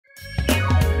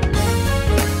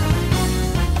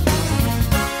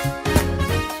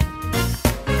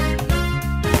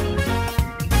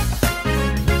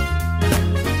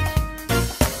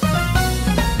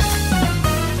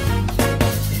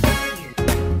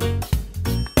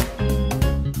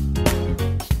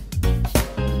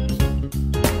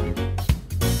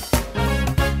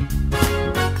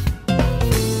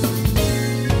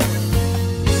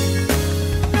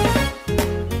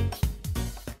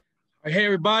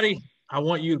everybody. I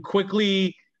want you to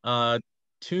quickly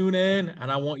tune in,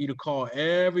 and I want you to call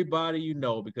everybody you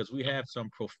know because we have some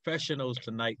professionals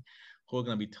tonight who are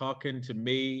going to be talking to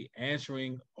me,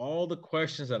 answering all the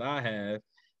questions that I have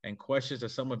and questions that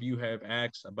some of you have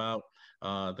asked about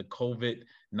the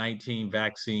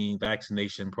COVID-19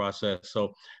 vaccination process.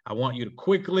 So I want you to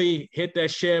quickly hit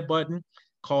that share button,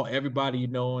 call everybody you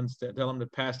know, and tell them the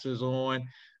pastor's on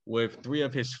with three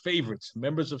of his favorites,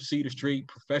 members of Cedar Street,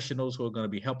 professionals who are going to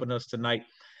be helping us tonight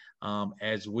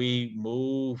as we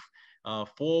move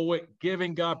forward,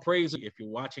 giving God praise. If you're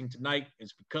watching tonight,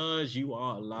 it's because you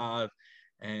are alive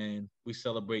and we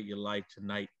celebrate your life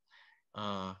tonight.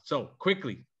 So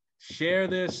quickly, share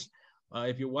this.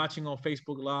 If you're watching on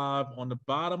Facebook Live, on the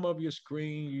bottom of your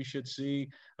screen, you should see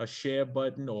a share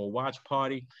button or a watch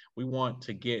party. We want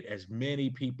to get as many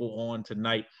people on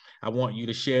tonight. I want you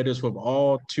to share this with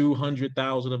all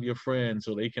 200,000 of your friends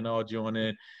so they can all join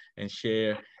in and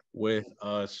share with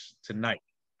us tonight.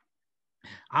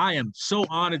 I am so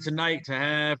honored tonight to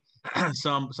have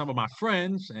some of my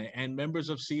friends and members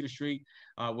of Cedar Street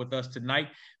with us tonight.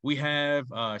 We have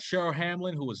Cheryl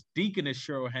Hamlin, who is Deaconess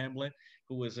Cheryl Hamlin,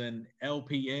 who is an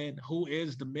LPN, who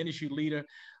is the ministry leader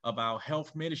of our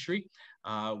health ministry.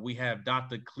 We have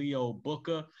Dr. Cleo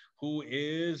Booker, who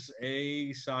is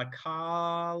a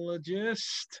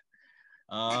psychologist,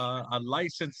 a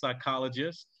licensed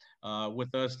psychologist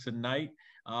with us tonight.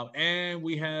 And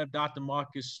we have Dr.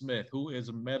 Marcus Smith, who is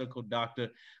a medical doctor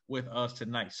with us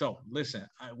tonight. So listen,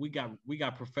 we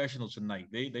got professionals tonight.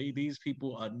 These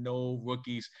people are no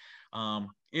rookies.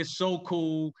 It's so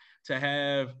cool to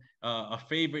have a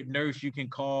favorite nurse you can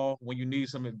call when you need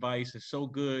some advice. It's so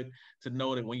good to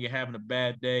know that when you're having a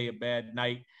bad day, a bad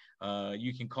night,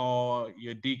 you can call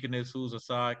your deaconess who's a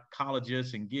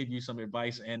psychologist and give you some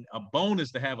advice, and a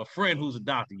bonus to have a friend who's a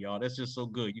doctor, y'all. That's just so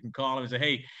good. You can call them and say,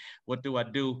 hey, what do I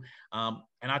do? And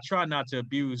I try not to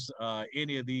abuse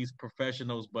any of these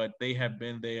professionals, but they have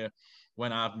been there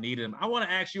when I've needed them. I want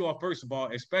to ask you all, first of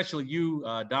all, especially you,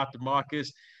 Dr.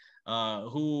 Marcus,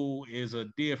 who is a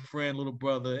dear friend, little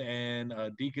brother, and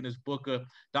Deaconess Booker,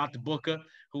 Dr. Booker,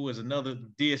 who is another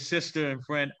dear sister and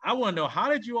friend. I want to know, how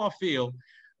did you all feel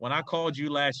when I called you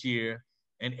last year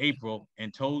in April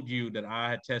and told you that I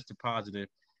had tested positive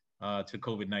to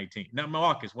COVID-19? Now,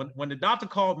 Marcus, when the doctor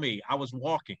called me, I was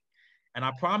walking. And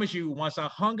I promise you, once I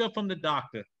hung up from the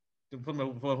doctor, from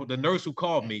the nurse who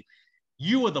called me,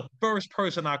 you were the first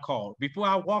person I called. Before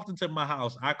I walked into my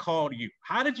house, I called you.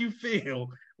 How did you feel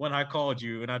when I called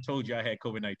you and I told you I had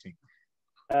COVID-19?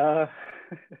 I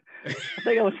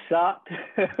think I was shocked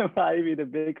by even the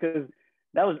big, because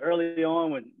that was early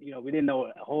on when, we didn't know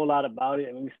a whole lot about it.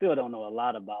 I mean, we still don't know a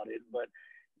lot about it, but,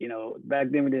 back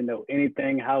then we didn't know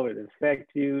anything, how it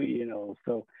affects you,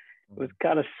 so it was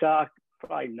kind of shocked,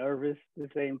 probably nervous at the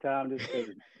same time. Just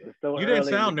it was so you didn't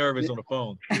sound nervous on the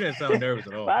phone. You didn't sound nervous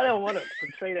at all. But I don't want to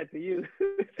portray that to you.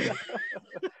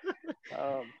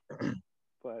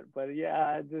 But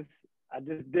yeah, I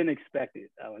just didn't expect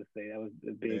it. I would say that was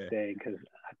the big thing, because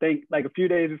I think like a few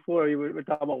days before we were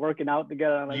talking about working out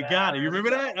together. I'm like, you got it. You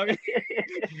remember that? I mean,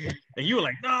 and you were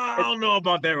like, no, I don't know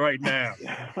about that right now.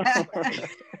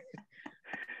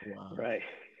 Wow. Right.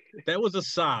 That was a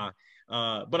sigh.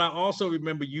 But I also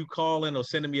remember you calling or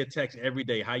sending me a text every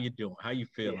day. How you doing? How you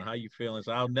feeling? Yeah. How you feeling?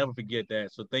 So I'll never forget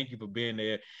that. So thank you for being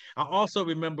there. I also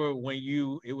remember when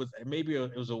it was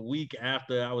a week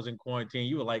after I was in quarantine.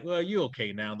 You were like, well, you're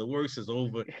okay now. The worst is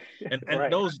over. And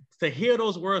Right. to hear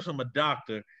those words from a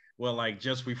doctor were like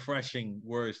just refreshing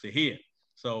words to hear.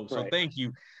 So Right. thank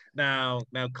you. Now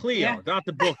Cleo,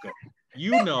 Dr. Booker,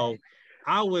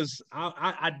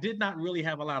 I did not really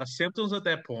have a lot of symptoms at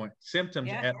that point,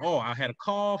 at all. I had a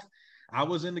cough. I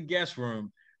was in the guest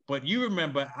room, but you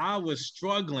remember I was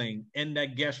struggling in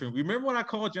that guest room. Remember when I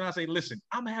called you and I said, listen,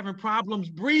 I'm having problems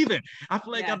breathing. I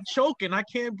feel like I'm choking. I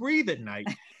can't breathe at night.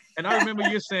 And I remember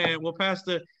you saying, well,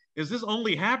 Pastor, is this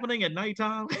only happening at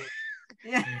nighttime?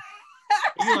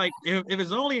 You're like, if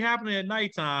it's only happening at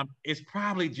nighttime, it's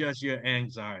probably just your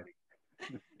anxiety.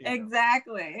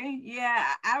 Exactly.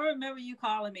 Yeah, I remember you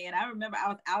calling me, and I remember I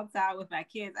was outside with my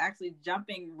kids actually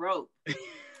jumping rope.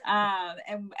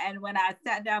 And when I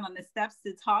sat down on the steps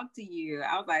to talk to you,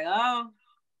 I was like, oh,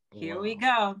 here we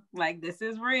go. Like, this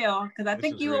is real. Because I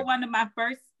think you were one of my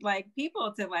first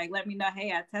people to let me know,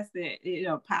 hey, I tested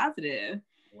positive.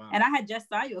 Wow. And I had just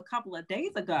saw you a couple of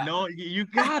days ago. No, you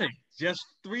got it. Just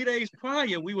 3 days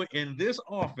prior, we were in this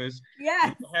office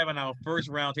having our first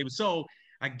roundtable. So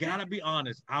I gotta be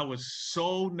honest, I was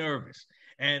so nervous.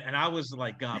 And I was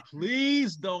like, God,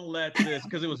 please don't let this,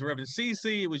 because it was Reverend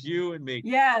CC, it was you and me.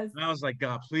 Yes. And I was like,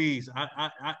 God, please.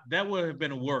 That would have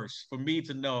been worse for me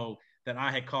to know that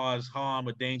I had caused harm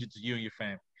or danger to you and your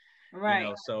family.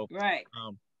 Right. So right.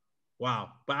 Wow.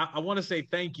 But I want to say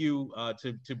thank you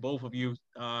to both of you.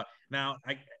 Now,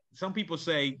 some people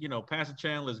say, Pastor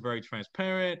Chandler is very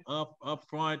transparent,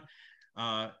 upfront.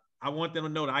 I want them to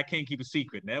know that I can't keep a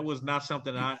secret. That was not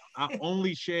something I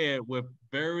only shared with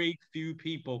very few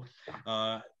people.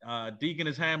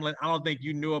 Deaconess Hamlin, I don't think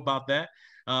you knew about that.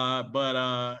 But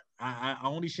I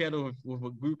only shared it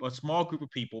with a small group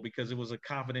of people because it was a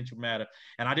confidential matter.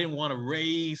 And I didn't want to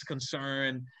raise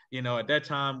concern. At that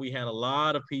time, we had a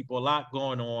lot of people, a lot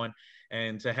going on.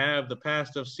 And to have the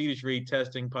pastor of Cedar Street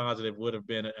testing positive would have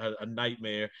been a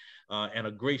nightmare and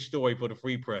a great story for the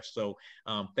Free Press. So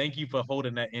thank you for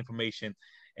holding that information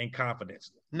in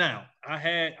confidence. Now,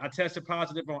 I tested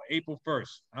positive on April 1st.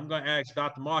 I'm going to ask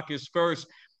Dr. Marcus first.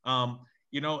 Am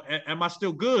I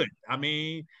still good? I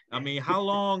mean, how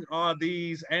long are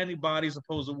these antibodies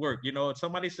supposed to work?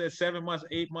 Somebody said 7 months,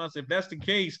 8 months. If that's the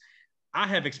case, I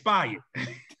have expired.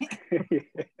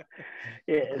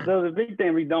 Yeah, so the big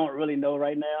thing we don't really know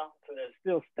right now, so they're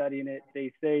still studying it.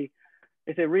 They say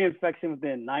reinfection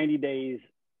within 90 days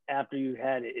after you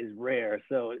had it is rare.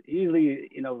 So usually,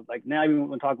 like now even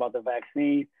when we talk about the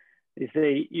vaccine, they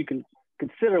say you can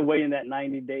consider waiting that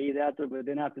 90 days after, but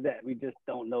then after that, we just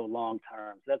don't know long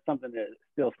term. So that's something they're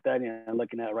still studying and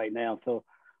looking at right now. So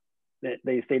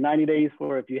they say 90 days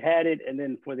for if you had it, and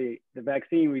then for the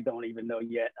vaccine, we don't even know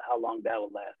yet how long that will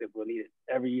last. If we'll need it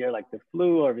every year like the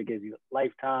flu, or if it gives you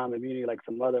lifetime immunity like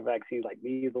some other vaccines like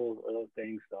measles or those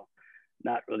things. So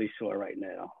not really sure right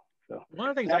now. So one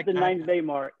of the things after the 90-day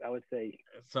mark, I would say.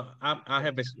 So I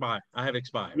have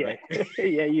expired. Yeah. Right?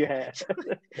 Yeah, you have.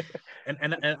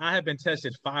 and I have been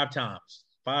tested 5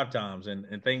 times,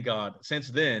 and thank God since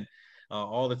then.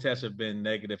 All the tests have been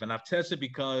negative, and I've tested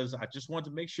because I just wanted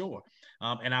to make sure.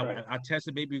 And I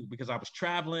tested maybe because I was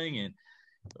traveling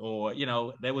or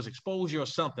there was exposure or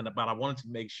something, but I wanted to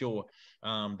make sure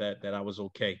that I was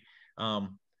okay.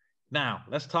 Now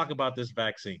let's talk about this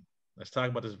vaccine.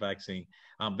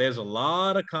 There's a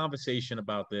lot of conversation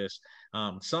about this.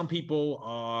 Some people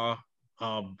are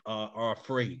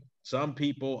afraid. Some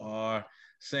people are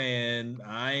saying,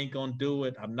 I ain't going to do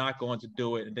it. I'm not going to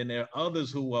do it. And then there are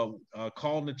others who are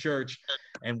calling the church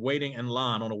and waiting in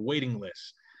line on a waiting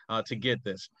list to get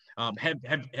this.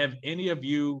 Have any of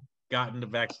you gotten the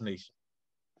vaccination?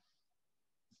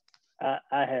 I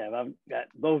have. I've got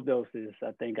both doses.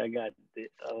 I think I got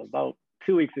it about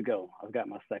 2 weeks ago. I've got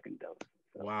my second dose.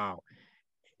 So. Wow.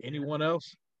 Anyone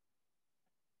else?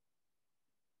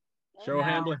 Cheryl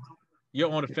Hamlin,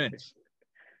 you're on the fence.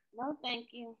 No, thank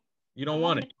you. You don't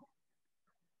want it?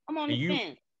 I'm on the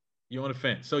fence. You're on the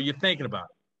fence. So you're thinking about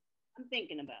it? I'm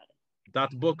thinking about it.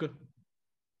 Dr. Booker?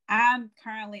 I'm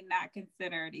currently not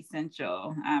considered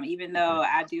essential. Even though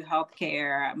I do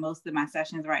healthcare, most of my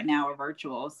sessions right now are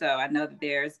virtual. So I know that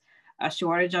there's a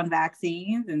shortage on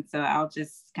vaccines. And so I'll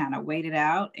just kind of wait it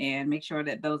out and make sure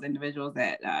that those individuals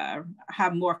that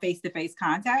have more face-to-face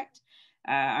contact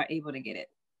are able to get it.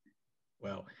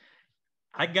 Well,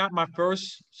 I got my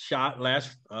first shot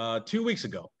 2 weeks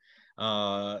ago.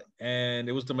 And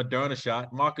it was the Moderna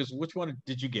shot. Marcus, which one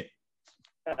did you get?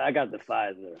 I got the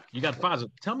Pfizer. You got Pfizer.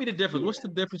 Tell me the difference. Yeah. What's the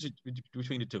difference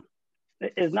between the two?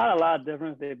 It's not a lot of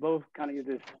difference. They both kind of use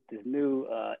this new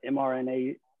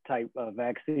mRNA type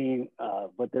vaccine,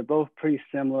 but they're both pretty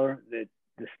similar. The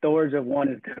storage of one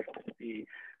is different. The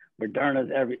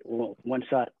Moderna's one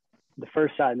shot, the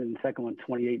first shot, and then the second one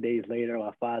 28 days later,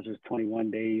 while Pfizer's 21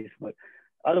 days. But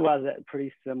otherwise, that's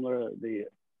pretty similar. The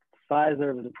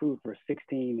Pfizer was approved for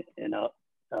 16 and up.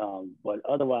 But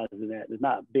otherwise than that, there's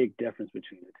not a big difference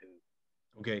between the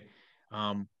two. Okay.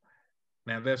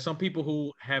 Now there's some people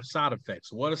who have side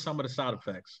effects. What are some of the side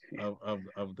effects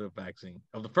of the vaccine,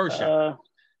 of the first shot?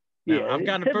 I've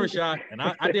gotten the first shot and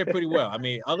I did pretty well. I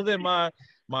mean, other than my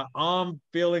arm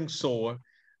feeling sore,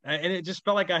 and it just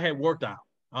felt like I had worked out,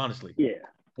 honestly. Yeah.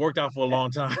 Worked out for a long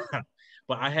time,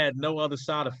 but I had no other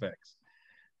side effects.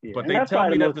 Yeah. But they tell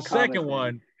me that the second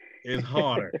one is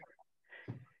harder.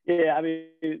 Yeah, I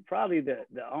mean, probably the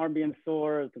arm being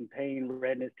sore, some pain,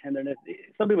 redness, tenderness.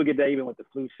 Some people get that even with the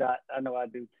flu shot. I know I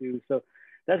do too. So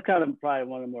that's kind of probably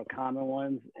one of the more common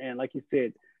ones. And like you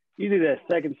said, usually that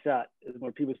second shot is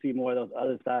where people see more of those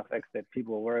other side effects that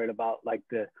people are worried about, like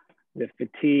the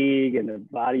fatigue and the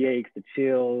body aches, the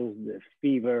chills, the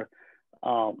fever.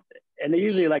 And they're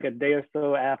usually like a day or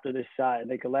so after the shot, and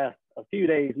they can last a few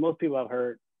days. Most people I've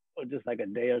heard or just like a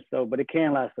day or so, but it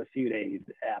can last a few days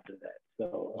after that.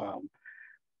 So,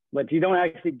 but you don't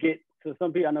actually get. So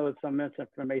some people, I know it's some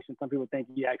misinformation. Some people think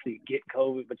you actually get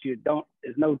COVID, but you don't.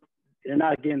 You're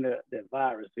not getting the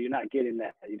virus, so you're not getting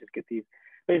that. You just get these.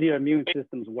 Basically, your immune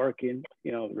system's working,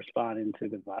 responding to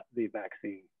the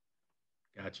vaccine.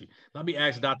 Got you. Let me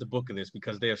ask Dr. Booker this,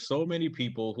 because there are so many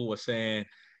people who are saying,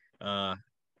 I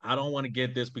don't want to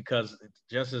get this because,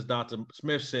 just as Dr.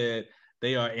 Smith said,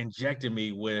 they are injecting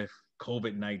me with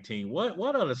COVID-19.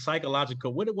 What are the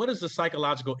psychological, what is the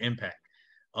psychological impact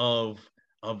of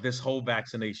this whole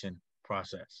vaccination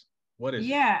process? What is it?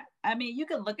 Yeah, I mean, you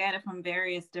can look at it from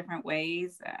various different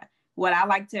ways. What I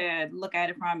like to look at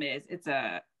it from is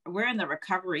we're in the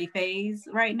recovery phase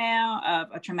right now of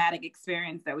a traumatic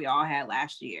experience that we all had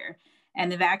last year.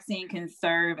 And the vaccine can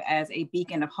serve as a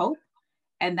beacon of hope.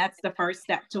 And that's the first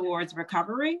step towards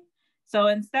recovery. So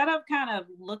instead of kind of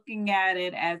looking at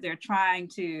it as they're trying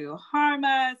to harm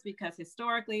us, because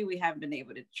historically we haven't been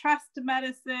able to trust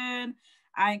medicine,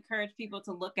 I encourage people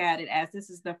to look at it as this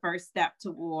is the first step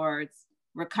towards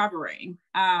recovering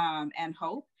and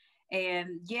hope.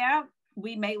 And yeah,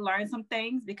 we may learn some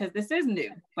things because this is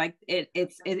new. Like it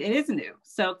is new.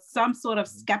 So some sort of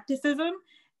skepticism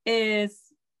it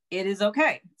is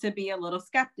okay to be a little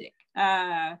skeptic.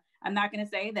 I'm not going to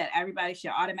say that everybody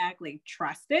should automatically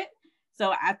trust it.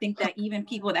 So I think that even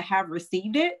people that have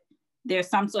received it, there's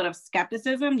some sort of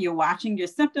skepticism. You're watching your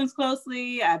symptoms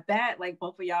closely. I bet like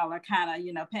both of y'all are kind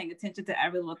of, paying attention to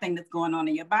every little thing that's going on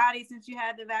in your body since you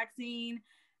had the vaccine.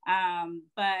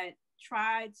 But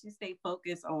try to stay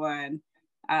focused on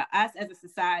us as a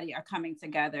society are coming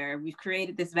together. We've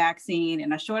created this vaccine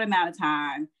in a short amount of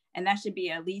time, and that should be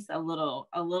at least a little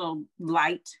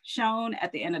light shown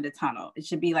at the end of the tunnel. It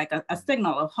should be like a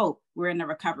signal of hope. We're in the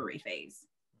recovery phase.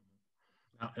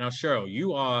 Now, Cheryl,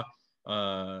 you are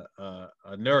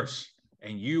a nurse,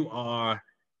 and you are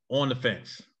on the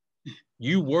fence.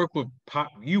 You work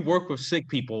with sick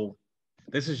people.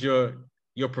 This is your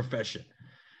profession,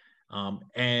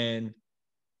 and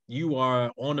you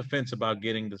are on the fence about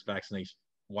getting this vaccination.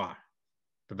 Why?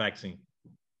 The vaccine.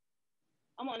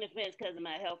 I'm on the fence because of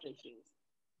my health issues.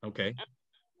 Okay. I'm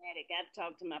asthmatic. I've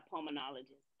talked to my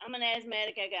pulmonologist. I'm an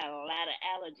asthmatic. I got a lot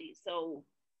of allergies. So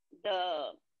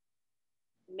the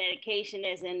medication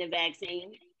that's in the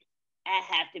vaccine, I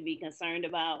have to be concerned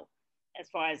about as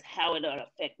far as how it'll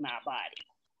affect my body.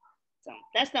 So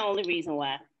that's the only reason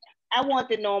why. I want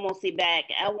the normalcy back.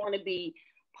 I want to be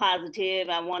positive.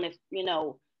 I want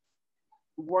to,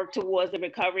 work towards the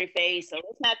recovery phase. So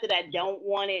it's not that I don't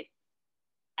want it.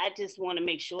 I just want to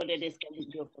make sure that it's going to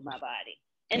be good for my body.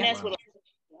 And that's what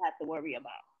I have to worry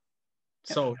about.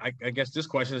 So I guess this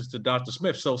question is to Dr.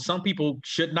 Smith. So some people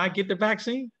should not get the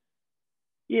vaccine?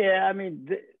 Yeah, I mean,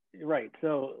 right.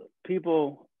 So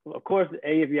people, of course,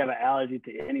 if you have an allergy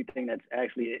to anything that's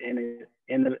actually in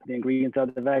the ingredients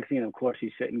of the vaccine, of course,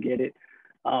 you shouldn't get it.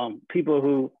 People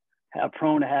who are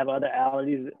prone to have other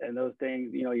allergies and those things,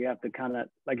 you have to kind of,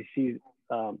 like Ms.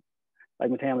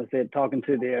 Hamlin said, talking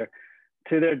to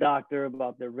their doctor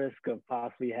about the risk of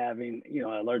possibly having, an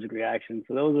allergic reaction.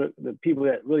 So those are the people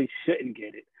that really shouldn't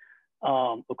get it.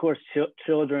 Of course,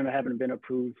 children haven't been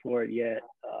approved for it yet.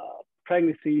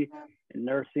 Pregnancy and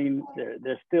nursing,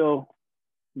 there's still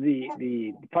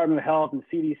the Department of Health and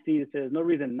CDC that says no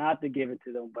reason not to give it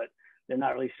to them, but they're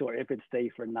not really sure if it's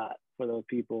safe or not for those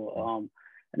people.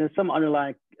 And there's some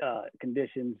underlying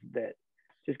conditions that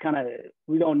just kind of,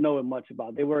 we don't know much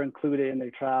about. They were included in the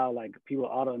trial, like people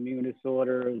with autoimmune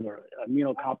disorders or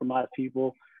immunocompromised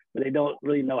people, but they don't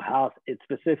really know how it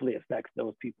specifically affects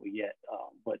those people yet.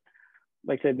 But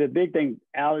like I said, the big thing,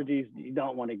 allergies, you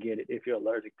don't want to get it if you're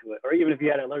allergic to it. Or even if you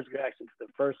had an allergic reaction to the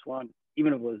first one,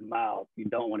 even if it was mild, you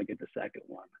don't want to get the second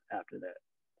one after that.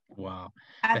 Wow.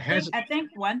 I think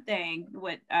one thing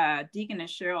what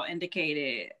Deaconess Cheryl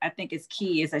indicated, I think is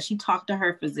key, is that she talked to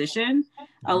her physician.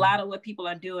 A lot of what people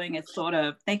are doing is sort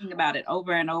of thinking about it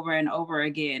over and over and over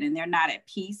again, and they're not at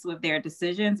peace with their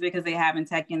decisions because they haven't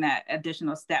taken that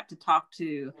additional step to talk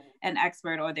to an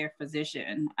expert or their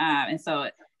physician. And so,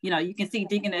 you can see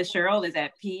Deaconess Cheryl is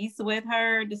at peace with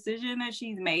her decision that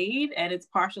she's made, and it's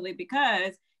partially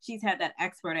because she's had that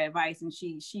expert advice and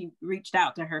she reached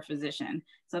out to her physician.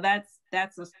 So that's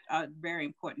a very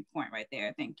important point right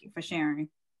there. Thank you for sharing.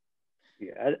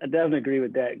 Yeah, I definitely agree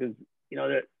with that because,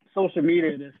 that social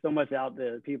media, there's so much out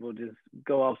there. People just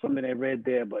go off something they read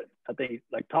there. But I think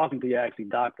like talking to your actually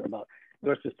doctor about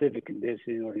your specific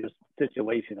condition or your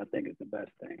situation, I think is the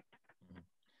best thing.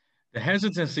 The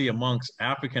hesitancy amongst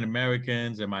African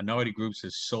Americans and minority groups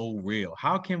is so real.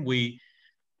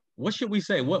 What should we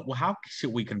say? How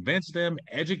should we convince them,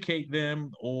 educate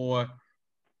them, or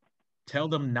tell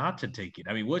them not to take it?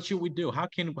 I mean, what should we do? How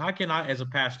can I, as a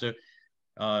pastor,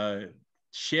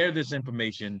 share this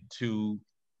information to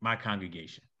my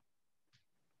congregation?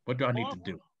 What do I need to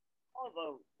do? More of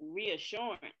a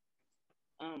reassurance,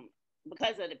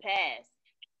 because of the past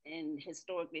and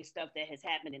historically stuff that has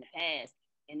happened in the past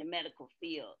in the medical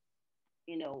field.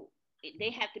 They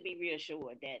have to be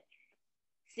reassured that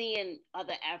seeing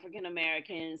other African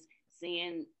Americans,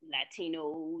 seeing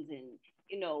Latinos, and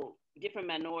different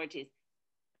minorities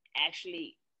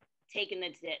actually taking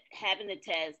the having the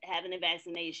test, having the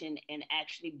vaccination, and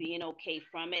actually being okay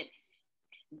from it.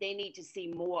 They need to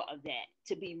see more of that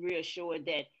to be reassured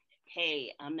that,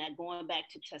 hey, I'm not going back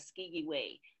to Tuskegee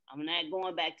Way. I'm not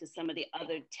going back to some of the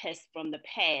other tests from the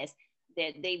past,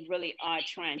 that they really are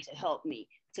trying to help me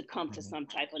to come to some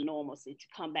type of normalcy, to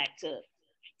come back to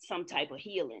some type of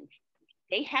healing.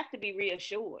 They have to be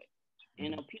reassured.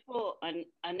 People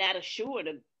are not assured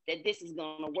that this is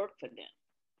going to work for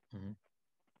them.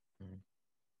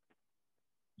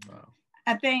 Wow.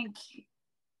 I think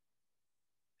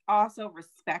also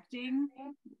respecting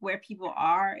where people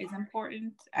are is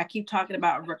important. I keep talking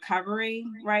about recovery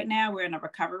right now. We're in a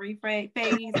recovery phase,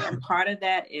 and part of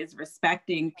that is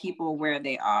respecting people where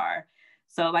they are.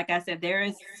 So like I said, there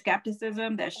is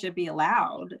skepticism that should be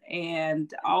allowed,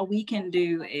 and all we can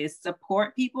do is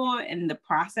support people in the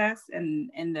process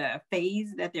and in the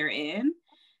phase that they're in,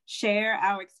 share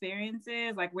our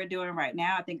experiences like we're doing right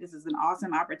now. I think this is an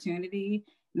awesome opportunity,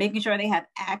 making sure they have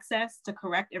access to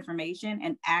correct information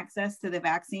and access to the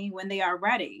vaccine when they are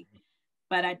ready.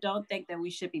 But I don't think that we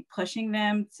should be pushing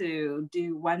them to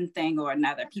do one thing or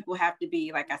another. People have to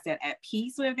be, like I said, at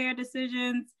peace with their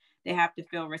decisions. They have to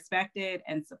feel respected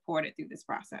and supported through this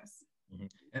process.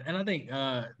 And I think,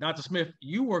 Dr. Smith,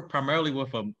 you work primarily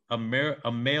with a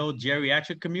male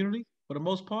geriatric community for the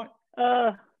most part?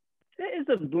 It's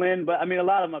a blend, but I mean, a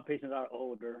lot of my patients are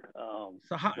older.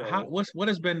 So what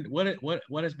has been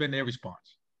their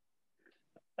response?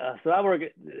 So I work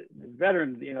at the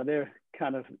veterans. They're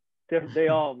kind of different. They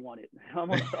all want it.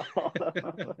 Almost all of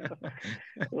them.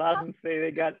 A lot of them say they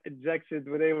got injections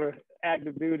when they were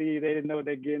active duty. They didn't know what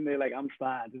they're getting. They're like, I'm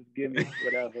fine. Just give me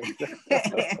whatever.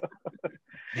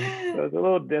 So it's a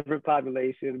little different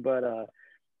population, but a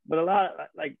lot of,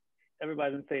 like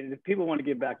everybody's been saying, if people want to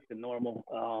get back to normal,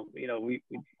 we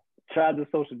tried the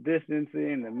social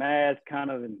distancing, the mask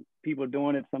kind of, and people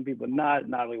doing it, some people not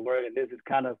really working. This is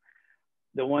kind of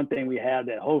the one thing we have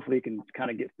that hopefully can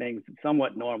kind of get things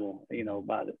somewhat normal,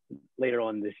 by later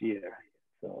on this year.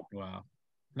 So. Wow.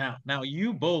 Now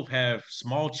you both have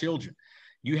small children.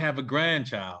 You have a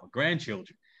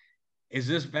grandchildren. Is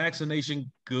this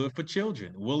vaccination good for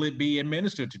children? Will it be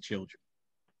administered to children?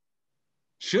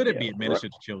 Should it be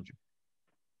administered to children?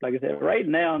 Like I said, right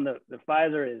now the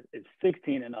Pfizer is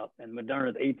 16 and up, and Moderna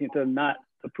is 18, so not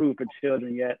approved for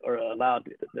children yet, or allowed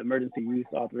the emergency use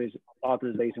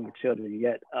authorization for children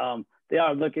yet. They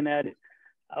are looking at it.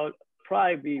 I would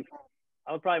probably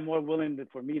more willing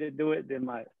for me to do it than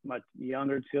my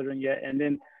younger children yet. And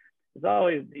then it's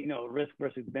always, risk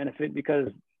versus benefit, because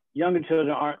younger children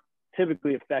aren't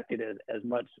typically affected as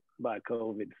much by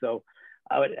COVID. So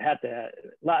I would have to have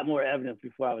a lot more evidence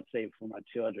before I would say for my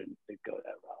children to go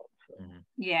that route. So.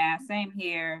 Yeah, same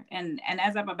here. And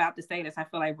as I'm about to say this, I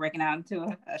feel like breaking out into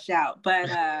a shout. But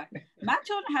my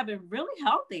children have been really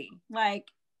healthy. Like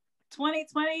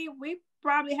 2020, we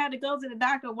probably had to go to the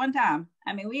doctor one time.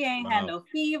 I mean, we ain't had no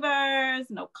fevers,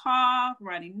 no cough,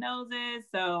 runny noses.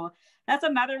 So that's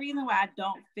another reason why I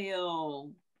don't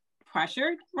feel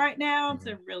pressured right now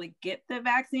to really get the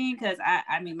vaccine, because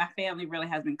I mean, my family really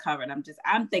has been covered.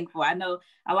 I'm thankful. I know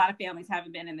a lot of families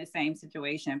haven't been in the same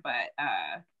situation, but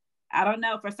I don't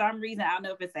know, for some reason, I don't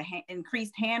know if it's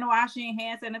increased hand washing,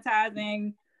 hand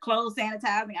sanitizing, clothes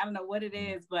sanitizing. I don't know what it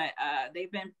is, but they've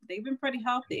been pretty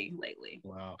healthy lately.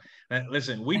 Wow. Now,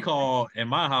 listen, we call in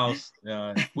my house,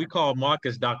 we call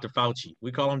Marcus Dr. Fauci.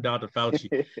 We call him Dr.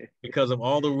 Fauci because of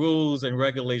all the rules and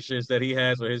regulations that he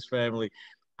has for his family.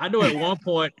 I know at one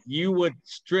point you would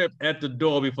strip at the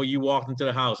door before you walked into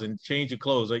the house and change your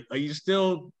clothes. Are you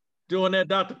still doing that,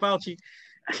 Dr. Fauci?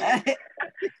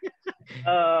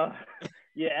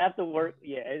 Yeah, after work,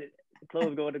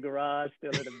 clothes go in the garage,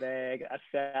 still in the bag. I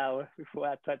shower before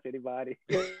I touch anybody.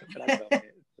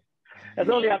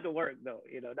 That's only after work, though.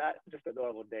 Not just a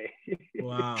normal day.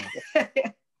 Wow.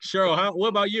 Cheryl, what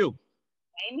about you?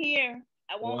 I'm here.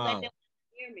 I won't let them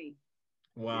hear me.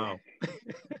 Wow.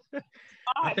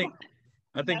 I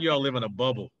think you all live in a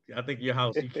bubble. I think your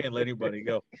house, you can't let anybody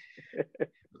go.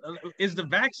 Is the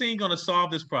vaccine going to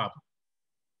solve this problem?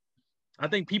 I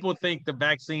think people think the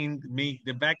vaccine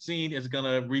is going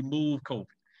to remove COVID.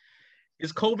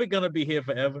 Is COVID gonna be here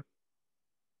forever?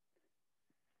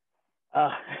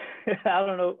 I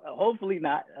don't know. Hopefully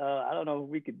not. I don't know if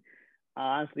we could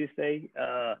honestly say.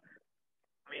 I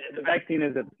mean, the vaccine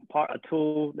is a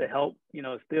tool to help.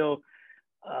 Still,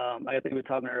 like I think we were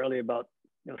talking earlier about,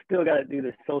 still got to do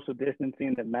the social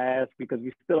distancing, the mask, because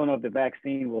we still don't know if the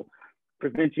vaccine will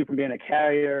prevent you from being a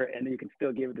carrier, and then you can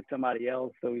still give it to somebody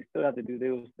else. So we still have to do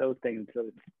those things until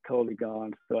it's totally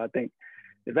gone. So I think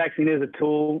the vaccine is a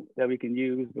tool that we can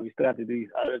use, but we still have to do these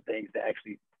other things to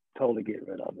actually totally get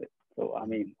rid of it. So, I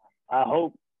mean, I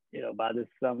hope, by this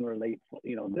summer,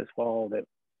 this fall, that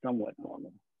somewhat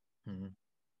normal. Mm-hmm.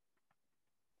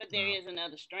 But there is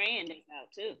another strand that's out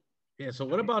too. Yeah. So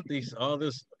what about all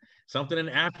this, something in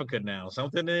Africa now,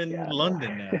 something in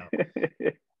London now?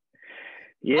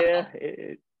 Yeah,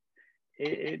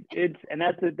 it's, and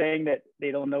that's the thing that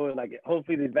they don't know. Like,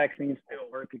 hopefully the vaccines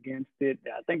still work against it.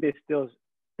 I think they still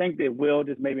think they will,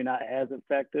 just maybe not as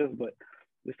effective, but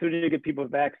the sooner you get people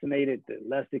vaccinated, the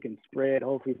less it can spread,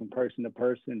 hopefully from person to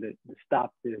person, to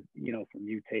stop this, from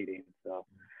mutating. So,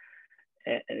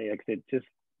 and like I said, just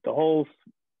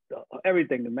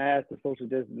everything, the mask, the social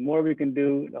distance, the more we can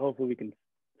do, hopefully we can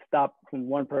stop from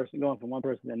one person going from one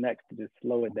person to the next, to just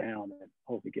slow it down and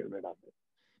hopefully get rid of it.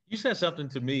 You said something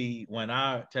to me when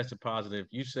I tested positive.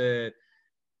 You said,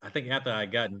 I think after I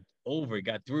got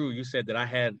through, you said that I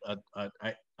had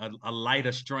a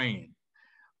lighter strain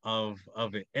of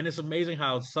it. And it's amazing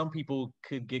how some people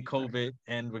could get COVID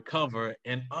and recover,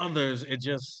 and others, it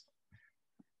just,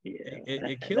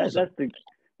 it kills them.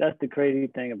 That's the crazy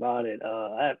thing about it.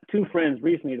 I have two friends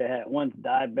recently that had, one's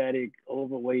diabetic,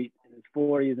 overweight, in his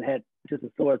 40s, and had just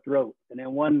a sore throat. And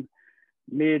then one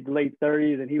mid to late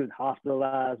 30s, and he was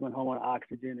hospitalized, went home on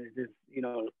oxygen. It's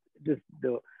just,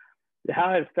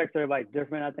 how it affects everybody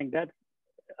different. I think that's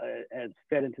has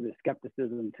fed into the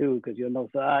skepticism too, because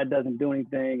it doesn't do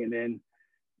anything, and then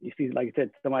you see, like I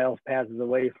said, somebody else passes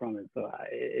away from it. So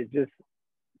it's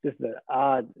just an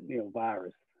odd,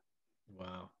 virus.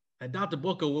 Wow. And Dr.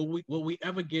 Booker, will we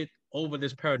ever get over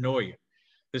this paranoia,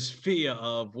 this fear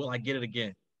of, will I get it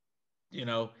again?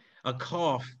 A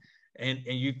cough, and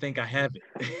you think I have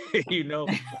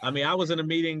it. I mean, I was in a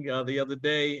meeting the other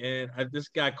day, and this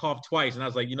guy coughed twice, and I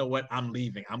was like, you know what? I'm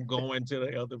leaving. I'm going to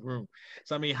the other room.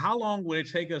 So, I mean, how long would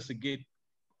it take us to get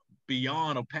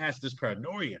beyond or past this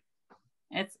paranoia?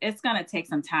 It's going to take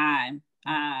some time.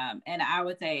 And I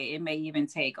would say it may even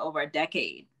take over a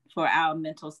decade for our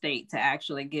mental state to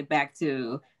actually get back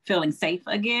to feeling safe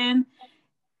again.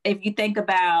 If you think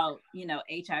about,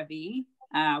 HIV,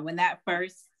 when that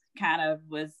first kind of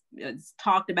was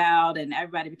talked about and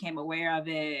everybody became aware of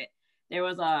it, there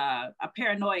was a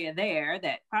paranoia there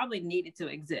that probably needed to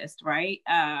exist, right?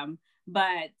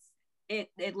 But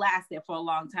it lasted for a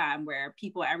long time, where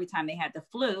people, every time they had the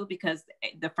flu, because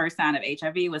the first sign of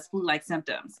HIV was flu-like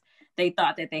symptoms, they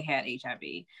thought that they had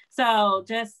HIV. So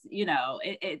just,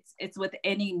 it's with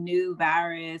any new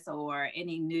virus or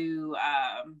any new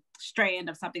strand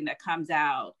of something that comes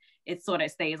out, it sort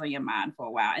of stays on your mind for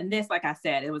a while. And this, like I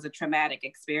said, it was a traumatic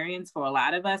experience for a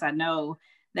lot of us. I know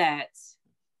that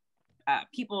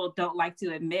people don't like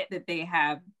to admit that they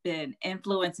have been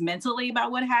influenced mentally by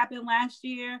what happened last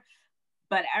year,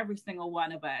 but every single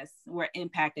one of us were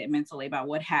impacted mentally by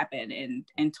what happened in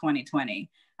 2020.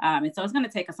 And so it's going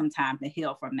to take us some time to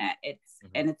heal from that.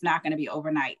 And it's not going to be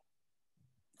overnight.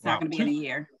 It's not going to be in a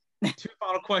year. Two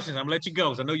final questions. I'm gonna let you go,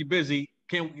 because I know you're busy.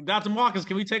 Dr. Marcus,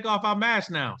 can we take off our mask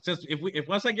now? Since if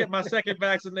once I get my second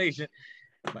vaccination,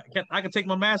 I can take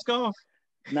my mask off?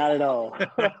 Not at all.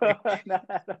 Not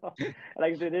at all.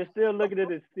 Like I said, they're still looking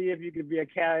at it to see if you can be a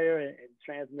carrier and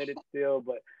transmit it still.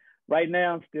 But right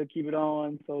now, still keep it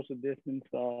on, social distance,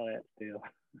 all that still.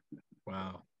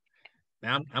 Wow.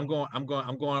 Now I'm going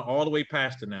all the way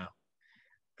past it now.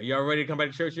 Are y'all ready to come back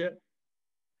to church yet?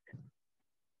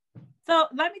 So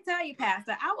let me tell you,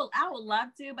 Pastor, I would love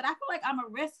to, but I feel like I'm a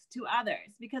risk to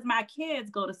others, because my kids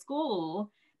go to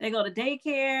school, they go to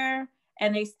daycare,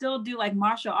 and they still do like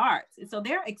martial arts. And so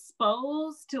they're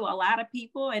exposed to a lot of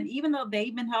people. And even though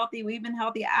they've been healthy, we've been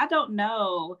healthy, I don't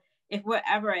know if we're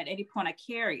ever at any point a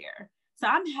carrier. So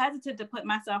I'm hesitant to put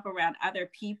myself around other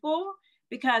people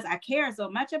because I care so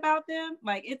much about them.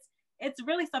 Like it's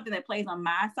really something that plays on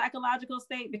my psychological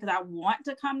state, because I want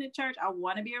to come to church. I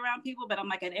want to be around people, but I'm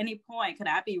like, at any point, could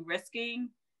I be risking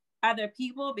other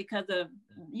people because of,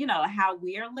 how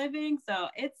we're living? So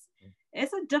it's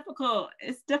a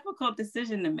difficult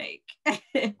decision to make.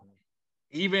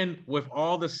 Even with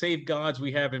all the safeguards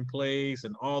we have in place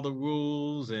and all the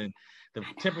rules and the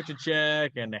temperature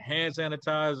check and the hand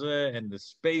sanitizer and the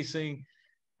spacing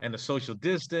and the social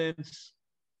distance,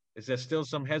 is there still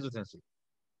some hesitancy?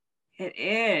 It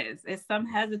is. It's some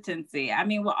hesitancy. I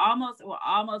mean, we're almost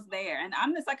there. And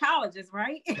I'm the psychologist,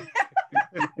 right?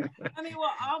 I mean,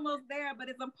 we're almost there, but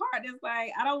it's a part. It's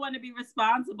like, I don't want to be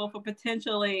responsible for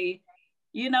potentially,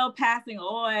 passing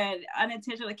on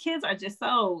unintentionally. Kids are just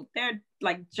they're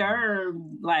like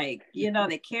germ, like,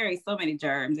 they carry so many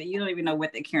germs and you don't even know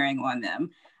what they're carrying on them.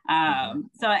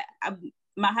 So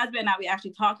my husband and I, we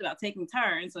actually talked about taking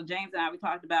turns. So James and I, we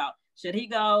talked about, should he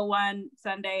go one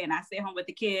Sunday and I stay home with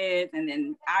the kids, and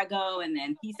then I go and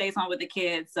then he stays home with the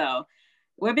kids. So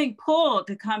we're being pulled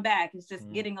to come back. It's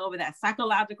just getting over that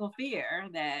psychological fear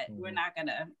that we're not going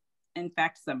to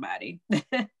infect somebody.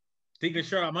 Deacon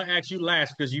Cheryl, I'm going to ask you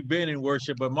last because you've been in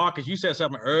worship, but Marcus, you said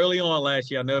something early on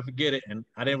last year. I'll never forget it. And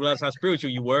I didn't realize how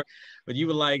spiritual you were, but you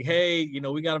were like, hey,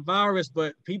 we got a virus,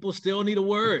 but people still need a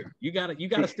word. You got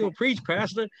to still preach,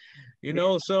 Pastor,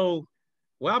 so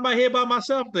why am I here by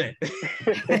myself then?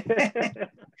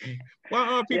 Why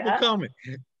aren't people coming?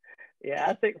 Yeah,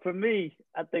 I think for me,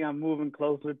 I'm moving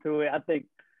closer to it. I think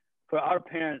for our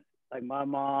parents, like my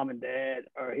mom and dad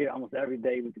are here almost every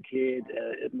day with the kids,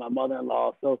 my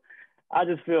mother-in-law. So I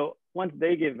just feel once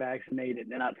they get vaccinated,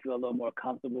 then I feel a little more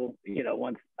comfortable.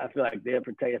 Once I feel like they're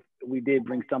protected, if we did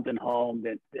bring something home,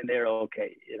 then they're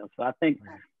okay. So I think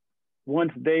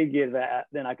once they get that,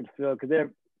 then I can feel, because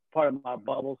they're part of my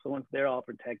bubble. So once they're all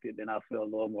protected, then I'll feel a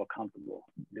little more comfortable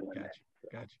doing that.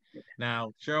 Gotcha.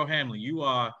 Now, Cheryl Hamlin, you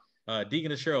are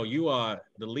Deaconess Cheryl, you are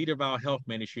the leader of our health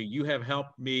ministry. You have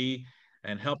helped me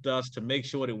and helped us to make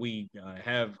sure that we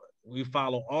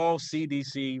follow all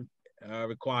CDC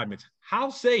requirements. How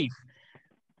safe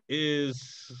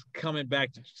is coming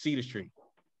back to Cedar Street?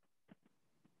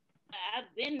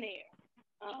 I've been there.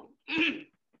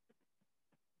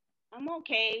 I'm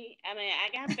okay. I mean,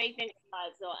 I got faith in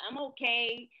God, so I'm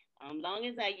okay. Long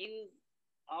as I use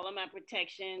all of my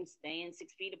protection, staying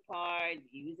 6 feet apart,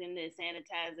 using the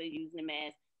sanitizer, using the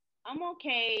mask, I'm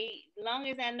okay. Long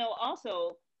as I know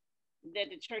also that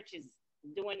the church is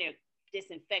doing their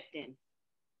disinfecting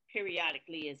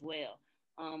periodically as well.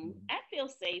 I feel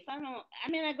safe.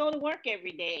 I go to work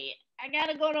every day. I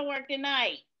gotta go to work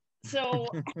tonight. So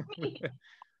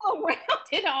I'm around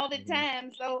it all the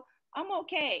time. So I'm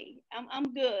okay.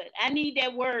 I'm good. I need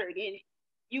that word, and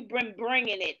you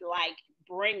bringing it.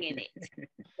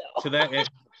 So that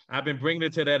I've been bringing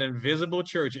it to that invisible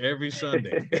church every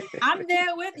Sunday. I'm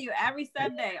there with you every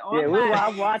Sunday on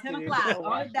Monday, 10 o'clock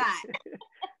on the dot.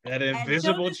 That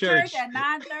invisible church at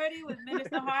 9:30 with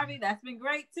Minister Harvey. That's been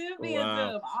great too. Via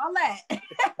Zoom, all that.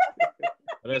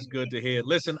 That's good to hear.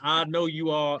 Listen, I know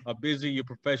you all are busy, you're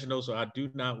professionals, so I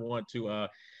do not want to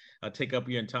take up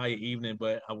your entire evening,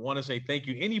 but I want to say thank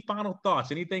you. Any final thoughts?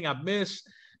 Anything I missed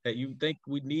that you think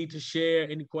we need to share?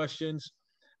 Any questions?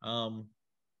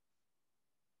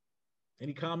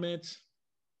 Any comments?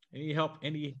 Any help?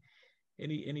 Any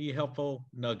helpful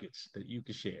nuggets that you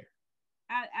can share?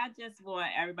 I just want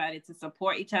everybody to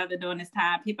support each other during this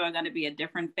time. People are going to be at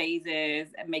different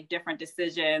phases and make different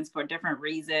decisions for different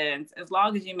reasons. As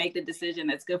long as you make the decision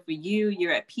that's good for you,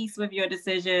 you're at peace with your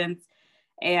decisions,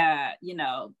 and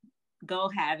go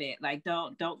have it. Like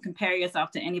don't compare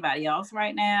yourself to anybody else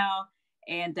right now,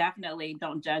 and definitely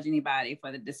don't judge anybody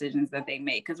for the decisions that they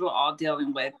make, because we're all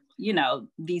dealing with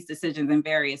these decisions in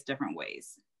various different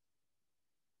ways.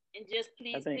 And just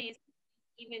please,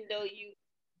 even though you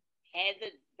had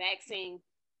the vaccine,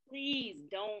 please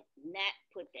don't not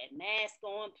put that mask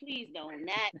on. Please don't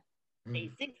not stay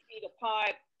 6 feet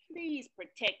apart. Please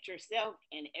protect yourself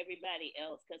and everybody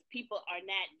else, because people are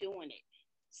not doing it.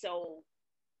 So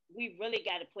we really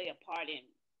got to play a part in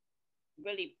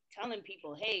really telling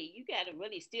people, hey, you got to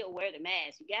really still wear the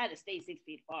mask. You got to stay 6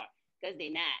 feet apart, because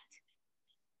they're not.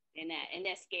 And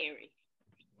that's scary.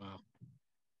 Wow.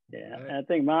 Yeah, and I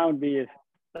think mine would be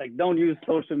don't use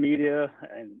social media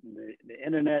and the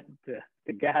internet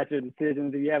to guide your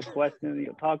decisions. If you have questions,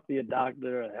 talk to your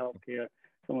doctor or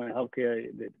someone in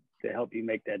healthcare to help you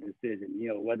make that decision.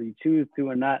 Whether you choose to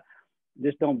or not,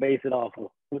 just don't base it off of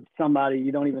what somebody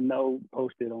you don't even know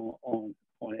posted on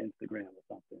Instagram or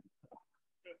something.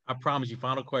 I promise you,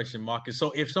 final question, Marcus.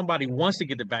 So if somebody wants to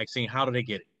get the vaccine, how do they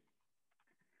get it?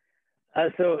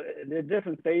 So there are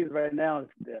different phases right now.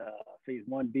 It's phase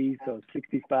 1B, so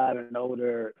 65 and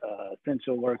older,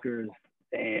 essential workers,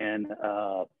 and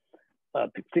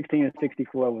 16 and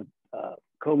 64 with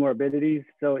comorbidities.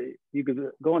 So you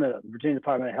could go on the Virginia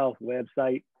Department of Health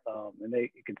website, and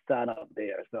you can sign up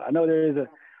there. So I know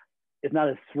it's not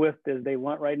as swift as they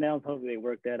want right now. So hopefully they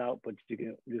work that out, but you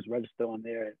can just register on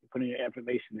there and put in your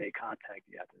information. They contact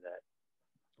you after that.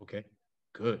 Okay,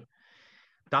 good.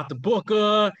 Dr.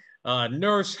 Booker,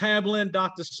 Nurse Hamlin,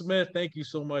 Dr. Smith, thank you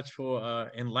so much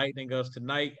for enlightening us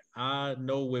tonight. I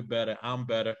know we're better. I'm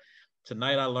better.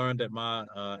 Tonight I learned that my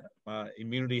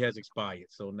immunity has expired,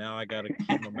 so now I got to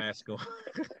keep my mask on.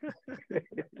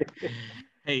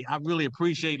 Hey, I really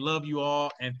appreciate, love you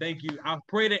all, and thank you. I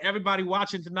pray that everybody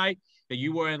watching tonight that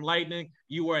you were enlightening.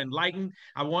 You were enlightened.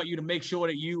 I want you to make sure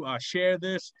that you share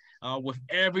this with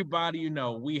everybody you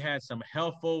know. We had some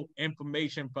helpful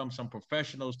information from some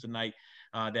professionals tonight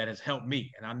that has helped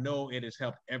me, and I know it has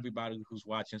helped everybody who's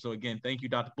watching. So again, thank you,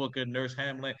 Dr. Booker, Nurse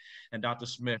Hamlin, and Dr.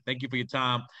 Smith. Thank you for your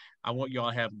time. I want y'all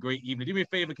to have a great evening. Do me a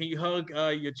favor, can you hug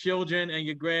your children and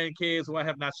your grandkids who I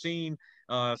have not seen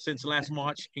since last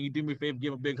March? Can you do me a favor,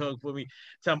 give a big hug for me?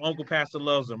 Tell them Uncle Pastor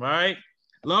loves them, all right?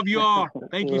 Love you all.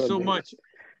 Thank you so much.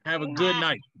 Have a good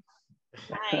night.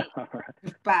 Bye.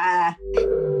 Bye.